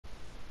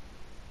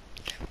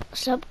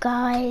What's up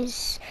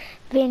guys,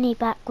 Vinny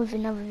back with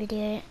another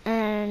video,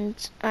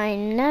 and I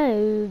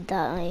know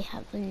that I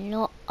have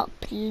not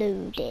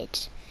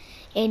uploaded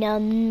in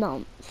a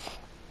month.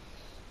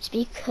 It's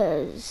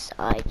because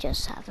I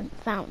just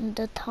haven't found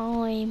the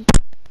time.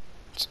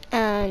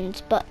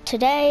 But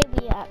today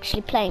we are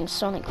actually playing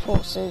Sonic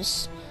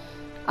Forces.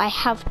 I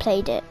have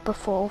played it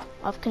before,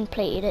 I've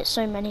completed it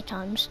so many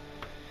times.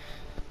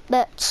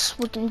 But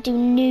we're going to do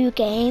new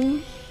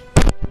game,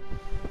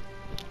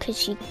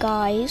 because you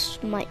guys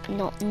might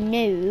not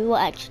know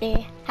what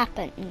actually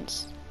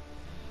happens.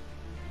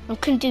 I'm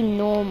gonna do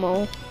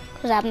normal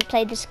because I haven't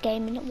played this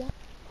game in a while.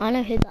 I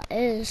know who that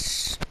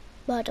is,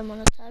 but I don't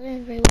want to tell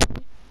everyone.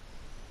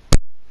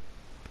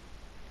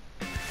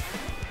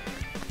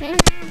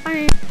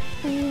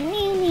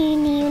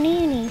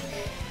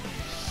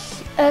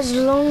 As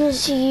long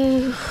as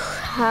you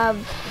have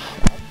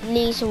at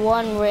least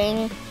one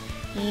ring,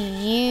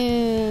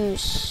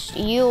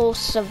 you'll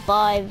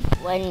survive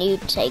when you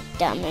take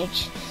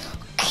damage.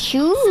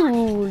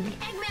 Cool.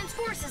 Eggman's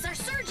forces are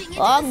surging into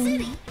the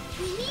city.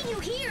 We need you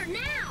here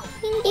now.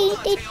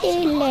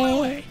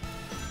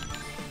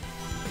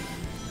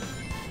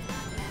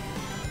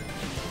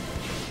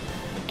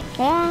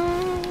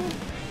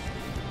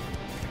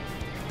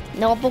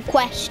 Novel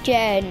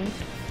question.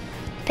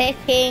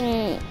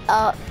 Picking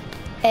up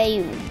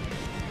a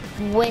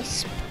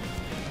wisp.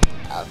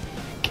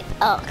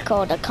 Oh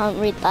god, I can't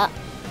read that.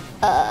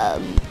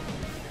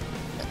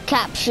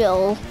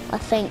 Capsule, I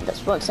think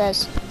that's what it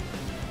says,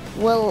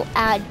 will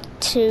add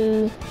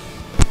to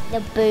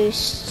the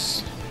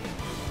boosts.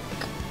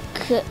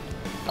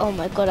 Oh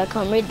my god, I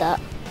can't read that.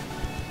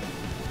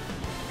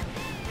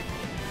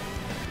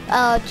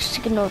 Just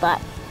ignore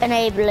that.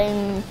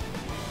 Enabling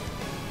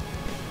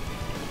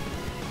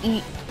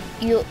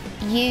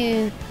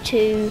you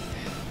to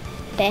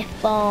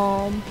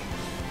perform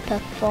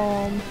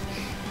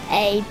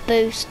a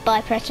boost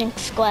by pressing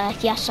square.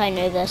 Yes, I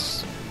know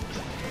this.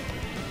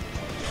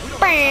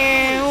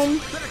 Bam!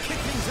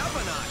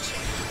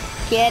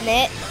 Get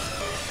it?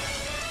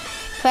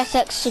 Press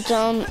X to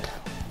jump.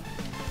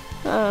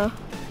 Oh.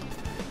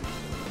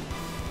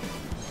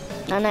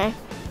 I know.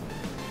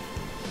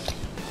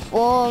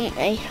 Form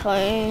a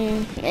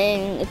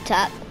homing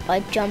attack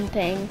by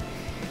jumping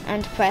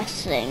and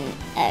pressing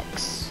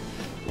X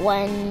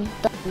when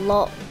the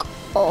block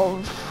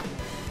of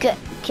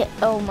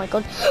oh my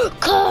god,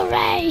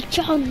 courage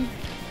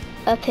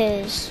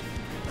appears.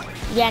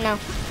 Yeah, no.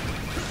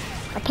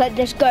 I played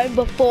this game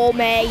before,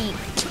 mate.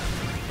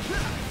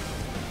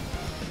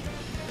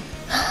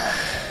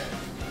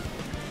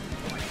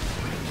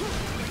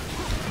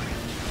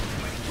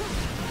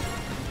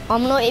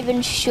 I'm not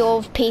even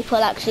sure if people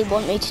actually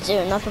want me to do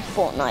another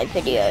Fortnite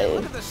video.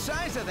 Look at the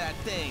size of that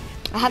thing.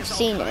 I have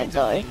seen it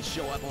though.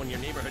 Show up when your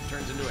neighborhood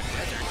turns into a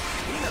desert.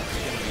 Cleanup's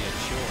gonna be a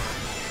chore.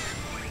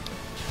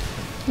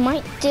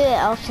 Might do it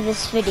after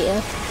this video.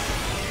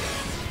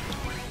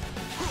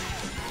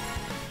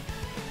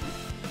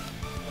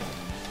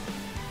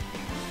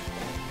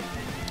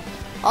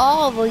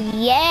 Oh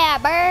yeah,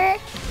 brr.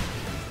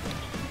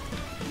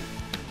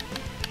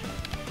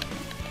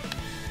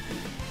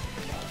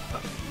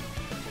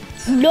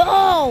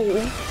 No!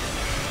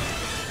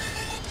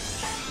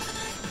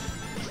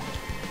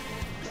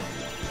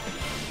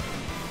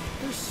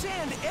 There's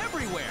sand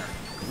everywhere.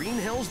 Green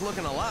Hill's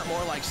looking a lot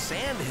more like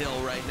Sand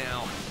Hill right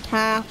now.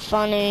 Ha,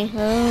 funny. Oh.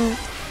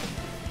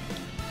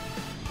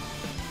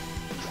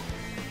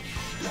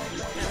 Yeah,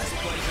 this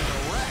place is a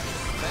wreck.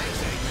 Thanks,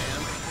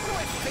 Eggman. One of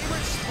my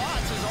favorite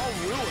spots is all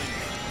ruined.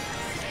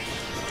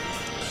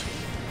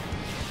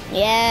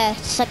 Yeah,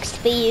 sucks to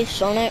be you,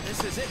 Sonic.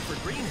 This is it for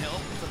Green Hill,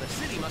 so the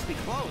city must be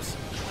close.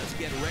 Let's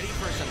get ready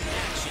for some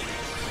action.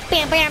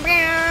 Bam, bam,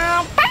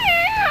 bam, bam.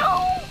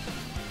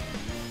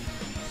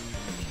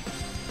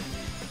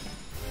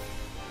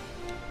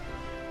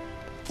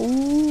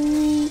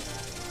 Ooh.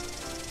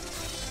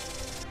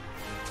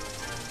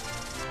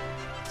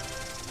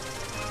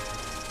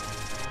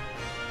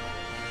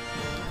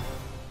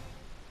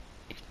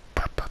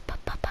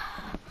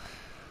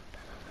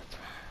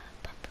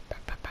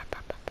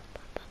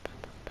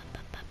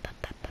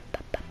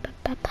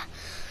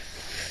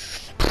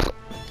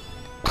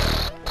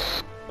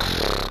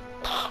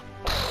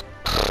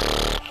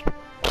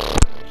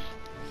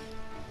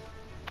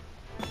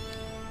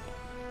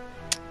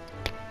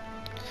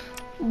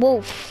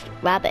 Wolf,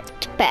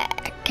 rabbit, bear,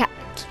 cat,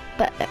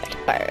 bird,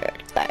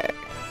 bird, bird.